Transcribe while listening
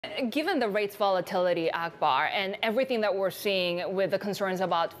Given the rates volatility, Akbar, and everything that we're seeing with the concerns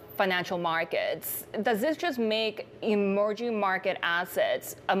about financial markets, does this just make emerging market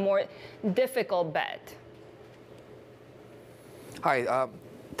assets a more difficult bet? Hi,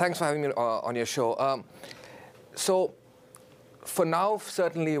 thanks for having me on your show. So for now,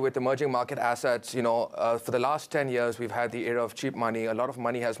 certainly with emerging market assets, for the last 10 years, we've had the era of cheap money. A lot of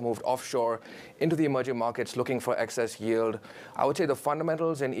money has moved offshore into the emerging markets looking for excess yield. I would say the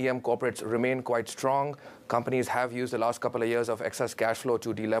fundamentals in EM corporates remain quite strong. Companies have used the last couple of years of excess cash flow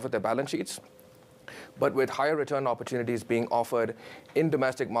to delever their balance sheets. But with higher return opportunities being offered in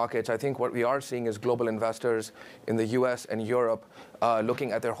domestic markets, I think what we are seeing is global investors in the US and Europe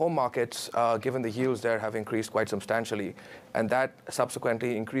looking at their home markets, given the yields there have increased quite substantially. And that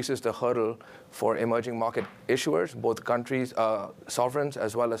subsequently increases the hurdle for emerging market issuers, both countries, sovereigns,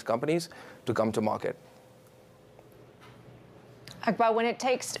 as well as companies, to come to market. Akbar, when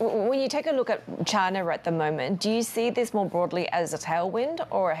you take a look at China at the moment, do you see this more broadly as a tailwind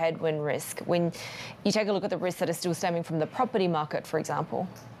or a headwind risk when you take a look at the risks that are still stemming from the property market, for example?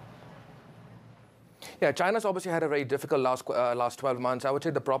 Yeah, China's obviously had a very difficult last 12 months. I would say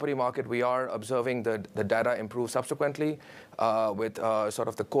the property market, we are observing the data improve subsequently with sort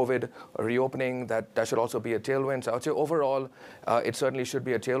of the COVID reopening. That should also be a tailwind. So I would say overall, it certainly should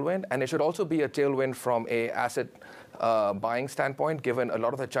be a tailwind. And it should also be a tailwind from a asset buying standpoint, given a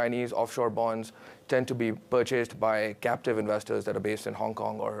lot of the Chinese offshore bonds tend to be purchased by captive investors that are based in Hong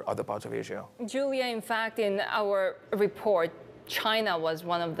Kong or other parts of Asia. Julia, in fact, in our report, China was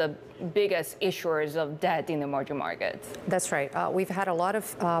one of the biggest issuers of debt in emerging markets. That's right. We've had a lot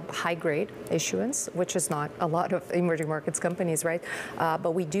of high-grade issuance, which is not a lot of emerging markets companies, right?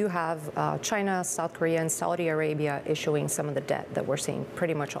 But we do have China, South Korea, and Saudi Arabia issuing some of the debt that we're seeing,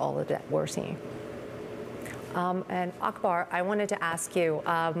 pretty much all the debt we're seeing. And Akbar, I wanted to ask you,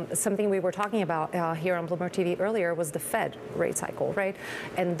 something we were talking about here on Bloomberg TV earlier was the Fed rate cycle, right?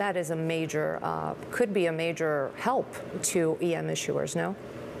 And that is a major, could be a major help to EM issuers, no?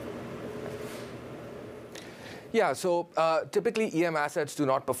 Yeah, so typically EM assets do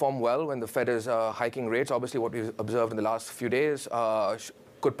not perform well when the Fed is hiking rates. Obviously, what we've observed in the last few days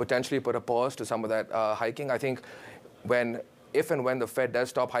could potentially put a pause to some of that hiking. I think if and when the Fed does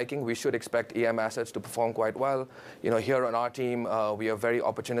stop hiking, we should expect EM assets to perform quite well. Here on our team, we are very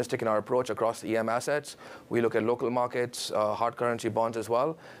opportunistic in our approach across EM assets. We look at local markets, hard currency bonds as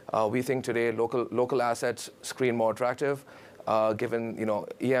well. We think today local assets screen more attractive, given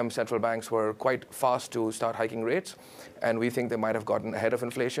EM central banks were quite fast to start hiking rates, and we think they might have gotten ahead of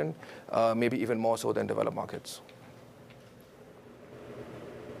inflation, maybe even more so than developed markets.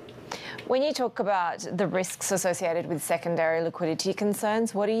 When you talk about the risks associated with secondary liquidity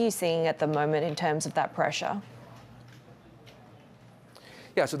concerns, what are you seeing at the moment in terms of that pressure?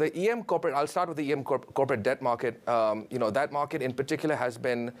 Yeah, so the EM corporate, I'll start with the EM corporate debt market. That market in particular has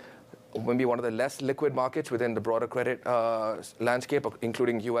been maybe one of the less liquid markets within the broader credit landscape,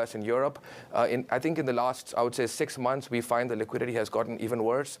 including US and Europe. I think in the last, I would say, 6 months, we find the liquidity has gotten even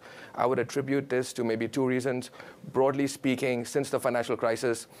worse. I would attribute this to maybe 2 reasons. Broadly speaking, since the financial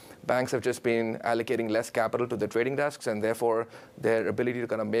crisis, banks have just been allocating less capital to the trading desks, and therefore their ability to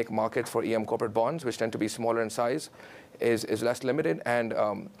kind of make markets for EM corporate bonds, which tend to be smaller in size, is less limited. And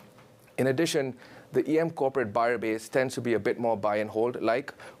in addition, the EM corporate buyer base tends to be a bit more buy and hold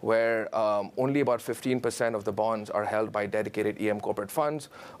like, where only about 15% of the bonds are held by dedicated EM corporate funds.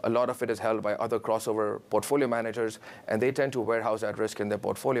 A lot of it is held by other crossover portfolio managers, and they tend to warehouse that risk in their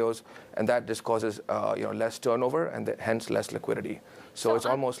portfolios, and that just causes less turnover and hence less liquidity. So it's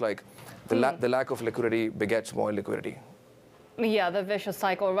almost like the lack of liquidity begets more liquidity. Yeah, the vicious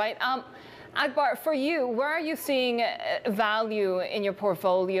cycle, right? Akbar, for you, where are you seeing value in your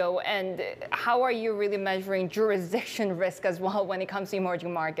portfolio, and how are you really measuring jurisdiction risk as well when it comes to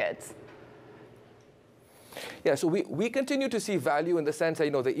emerging markets? Yeah, so we continue to see value in the sense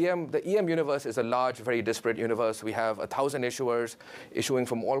that the EM universe is a large, very disparate universe. We have 1,000 issuers issuing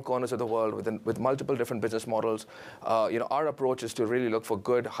from all corners of the world with multiple different business models. Our approach is to really look for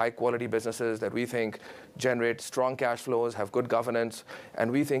good, high-quality businesses that we think generate strong cash flows, have good governance,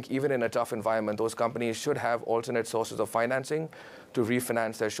 and we think even in a tough environment, those companies should have alternate sources of financing to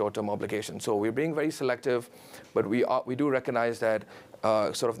refinance their short-term obligations. So we're being very selective, but we do recognize that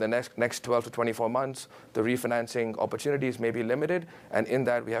sort of the next 12 to 24 months, the refinancing opportunities may be limited, and in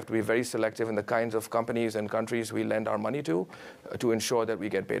that we have to be very selective in the kinds of companies and countries we lend our money to ensure that we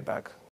get paid back.